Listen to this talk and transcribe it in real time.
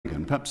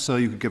perhaps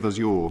you could give us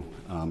your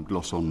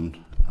gloss on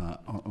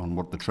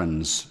what the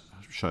trends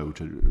show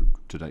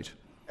to date.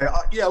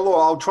 Yeah,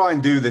 Laura, I'll try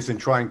and do this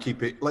and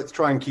let's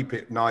try and keep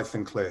it nice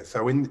and clear.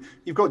 So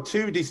you've got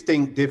two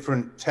distinct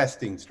different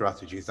testing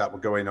strategies that were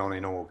going on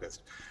in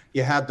August.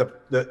 You had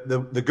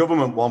the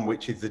government one,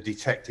 which is the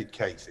detected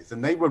cases,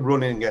 and they were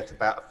running at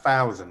about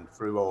 1,000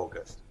 through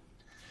August.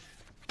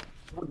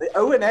 The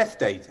ONS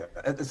data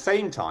at the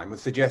same time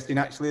was suggesting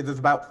actually there's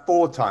about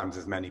 4 times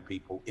as many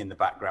people in the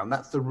background.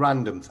 That's the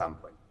random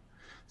sampling.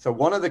 So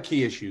one of the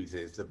key issues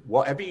is that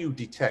whatever you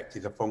detect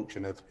is a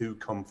function of who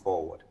come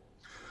forward.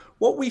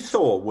 What we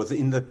saw was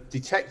in the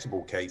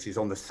detectable cases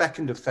on the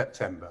 2nd of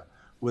September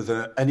was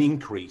an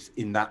increase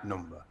in that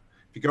number.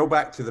 If you go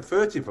back to the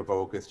 30th of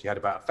August, you had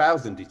about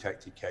 1,000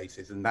 detected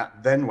cases, and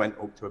that then went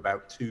up to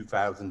about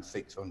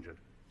 2,600.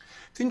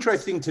 It's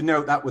interesting to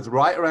note that was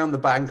right around the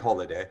bank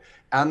holiday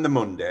and the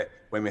Monday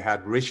when we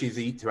had Rishi's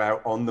Eat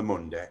Out on the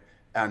Monday,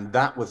 and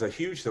that was a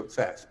huge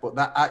success, but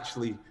that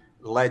actually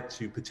led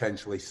to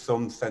potentially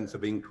some sense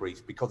of increase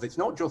because it's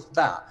not just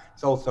that,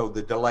 it's also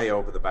the delay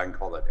over the bank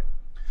holiday.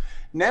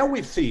 Now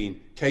we've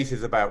seen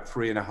cases about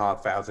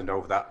 3,500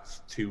 over that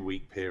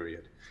 2-week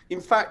period.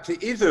 In fact,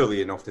 it is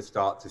early enough to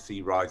start to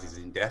see rises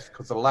in deaths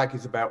because the lag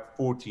is about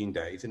 14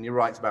 days, and you're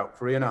right, it's about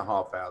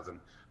 3,500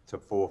 to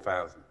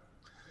 4,000.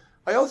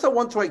 I also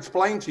want to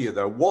explain to you,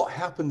 though, what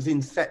happens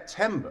in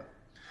September.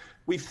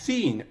 We've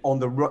seen on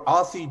the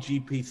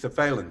RCGP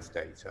surveillance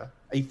data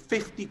a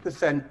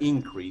 50%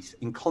 increase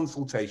in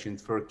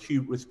consultations for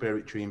acute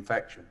respiratory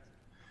infections.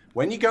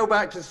 When you go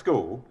back to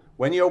school,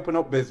 when you open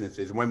up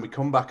businesses, and when we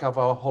come back off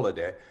our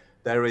holiday,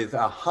 there is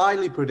a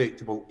highly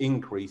predictable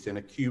increase in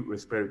acute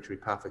respiratory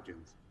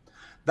pathogens.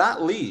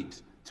 That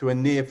leads to a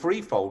near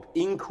threefold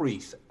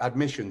increase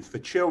admissions for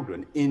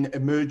children in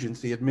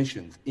emergency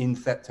admissions in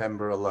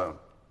September alone.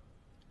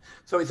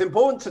 So it's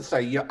important to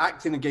say you're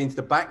acting against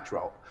the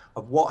backdrop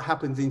of what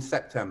happens in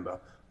September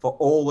for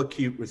all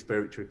acute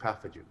respiratory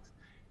pathogens.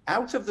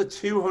 Out of the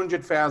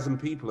 200,000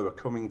 people who are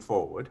coming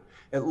forward,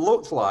 it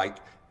looks like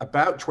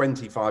about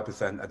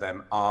 25% of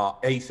them are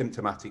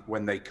asymptomatic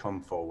when they come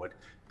forward,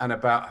 and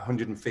about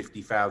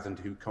 150,000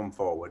 who come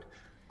forward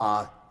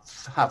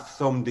have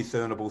some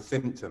discernible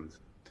symptoms.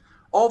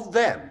 Of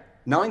them,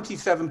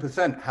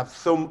 97% have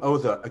some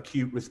other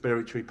acute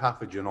respiratory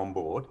pathogen on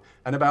board,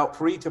 and about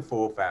 3,000 to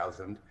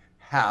 4,000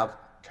 have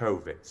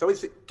COVID. So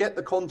it's get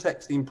the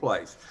context in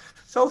place.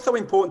 It's also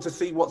important to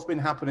see what's been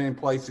happening in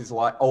places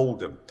like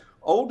Oldham.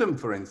 Oldham,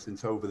 for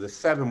instance, over the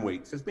 7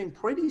 weeks has been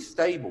pretty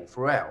stable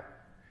throughout.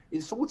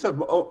 It's sort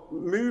of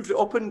moved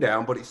up and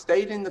down, but it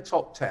stayed in the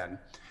top 10.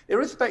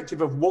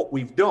 Irrespective of what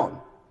we've done,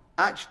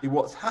 actually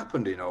what's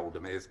happened in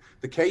Oldham is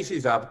the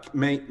cases have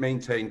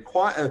maintained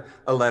quite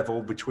a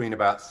level between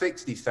about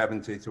 60,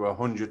 70 to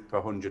 100 per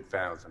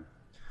 100,000.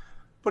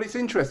 But it's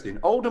interesting,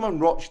 Oldham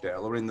and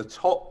Rochdale are in the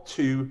top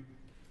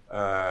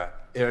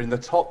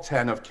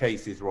 10 of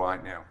cases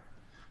right now.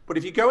 But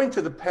if you go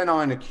into the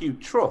Pennine Acute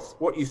Trust,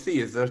 what you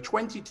see is there are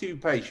 22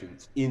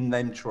 patients in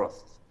them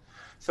trusts.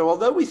 So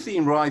although we're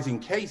seeing rising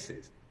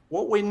cases,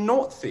 what we're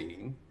not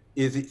seeing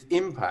is its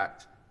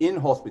impact in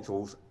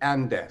hospitals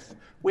and deaths.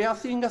 We are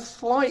seeing a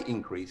slight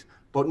increase,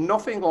 but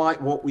nothing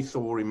like what we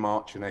saw in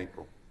March and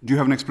April. Do you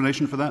have an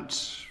explanation for that,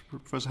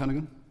 Professor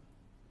Heneghan?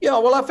 Yeah,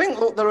 well, I think,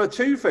 look, there are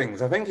two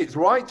things. I think it's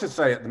right to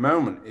say at the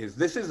moment is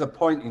this is a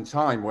point in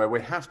time where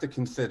we have to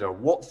consider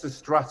what's the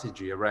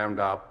strategy around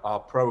our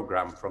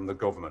programme from the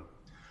government.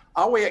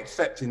 Are we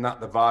accepting that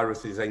the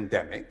virus is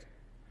endemic?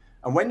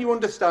 And when you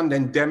understand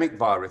endemic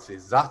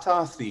viruses that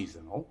are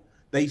seasonal,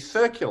 they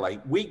circulate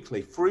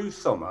weekly through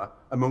summer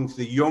amongst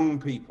the young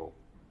people.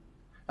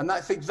 And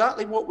that's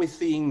exactly what we're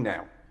seeing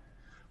now.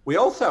 We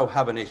also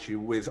have an issue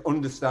with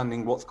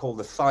understanding what's called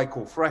the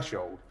cycle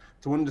threshold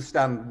to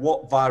understand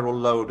what viral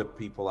load of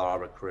people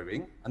are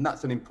accruing. And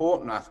that's an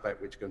important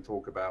aspect which we're going to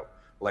talk about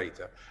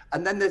later.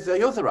 And then there's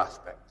the other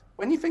aspect.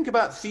 When you think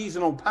about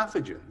seasonal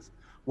pathogens,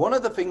 one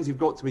of the things you've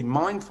got to be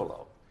mindful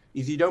of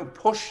is you don't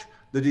push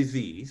the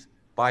disease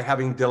by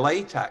having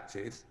delay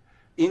tactics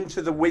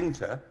into the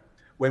winter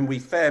when we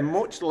fare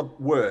much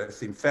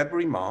worse in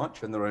February,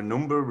 March, and there are a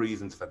number of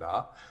reasons for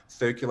that,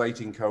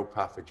 circulating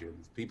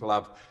co-pathogens. People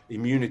have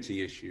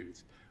immunity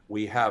issues.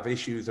 We have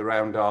issues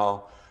around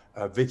our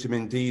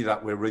vitamin D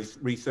that we're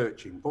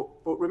researching. But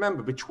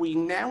remember,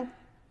 between now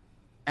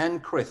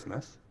and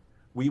Christmas,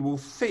 we will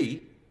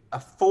see a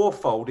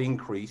 4-fold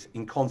increase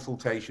in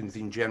consultations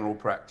in general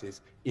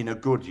practice in a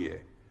good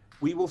year.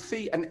 We will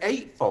see an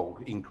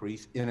 8-fold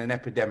increase in an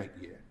epidemic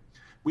year.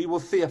 We will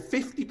see a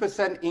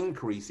 50%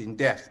 increase in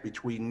deaths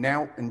between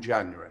now and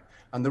January.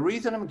 And the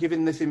reason I'm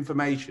giving this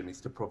information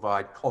is to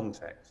provide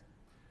context.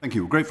 Thank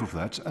you. We're grateful for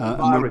that.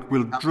 And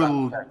we'll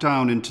drill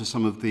down into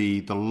some of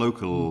the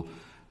local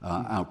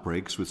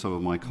outbreaks with some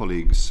of my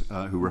colleagues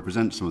who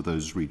represent some of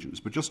those regions.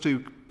 But just to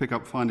pick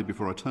up finally,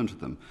 before I turn to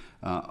them,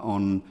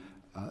 on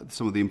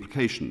some of the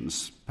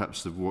implications,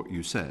 perhaps, of what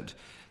you said.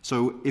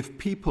 So if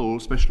people,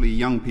 especially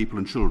young people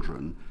and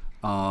children,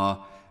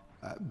 are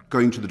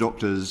going to the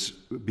doctors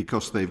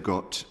because they've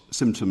got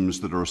symptoms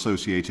that are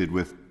associated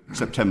with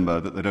September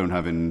that they don't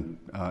have in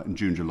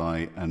June,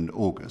 July and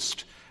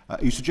August. Are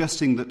you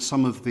suggesting that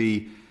some of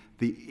the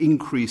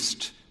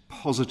increased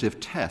positive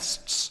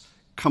tests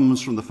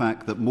comes from the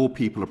fact that more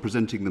people are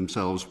presenting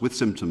themselves with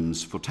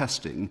symptoms for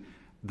testing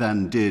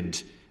than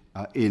did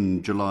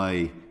in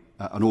July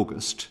and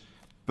August,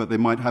 but they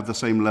might have the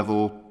same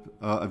level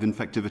of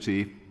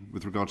infectivity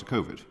with regard to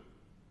COVID?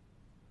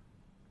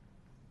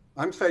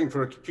 I'm saying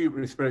for acute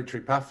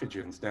respiratory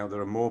pathogens now, there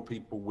are more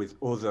people with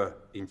other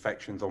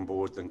infections on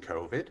board than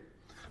COVID.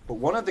 But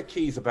one of the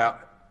keys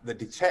about the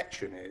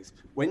detection is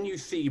when you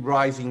see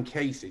rising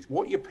cases,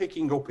 what you're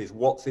picking up is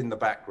what's in the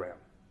background.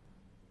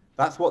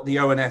 That's what the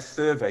ONS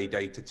survey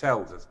data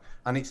tells us.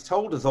 And it's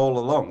told us all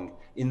along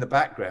in the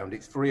background,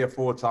 it's 3 or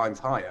 4 times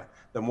higher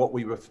than what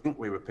we think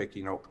we were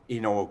picking up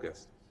in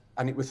August.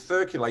 And it was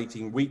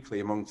circulating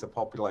weekly amongst the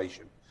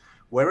population.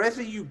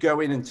 Wherever you go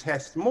in and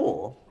test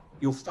more,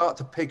 you'll start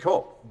to pick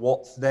up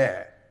what's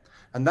there.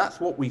 And that's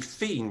what we've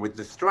seen with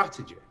the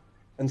strategy.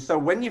 And so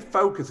when you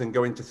focus and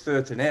go into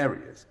certain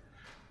areas,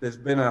 there's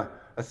been a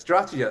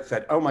strategy that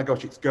said, oh my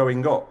gosh, it's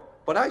going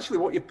up. But actually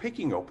what you're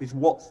picking up is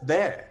what's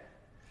there.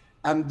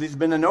 And there's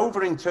been an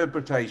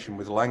overinterpretation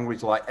with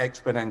language like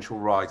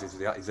exponential rises.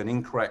 That is an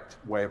incorrect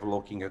way of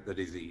looking at the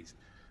disease.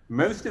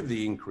 Most of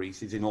the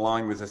increase is in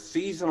line with a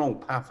seasonal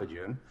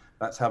pathogen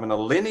that's having a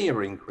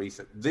linear increase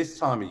at this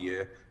time of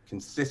year,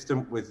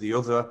 consistent with the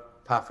other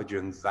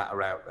pathogens that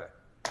are out there.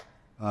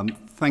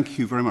 Thank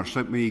you very much.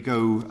 Let me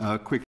go quickly.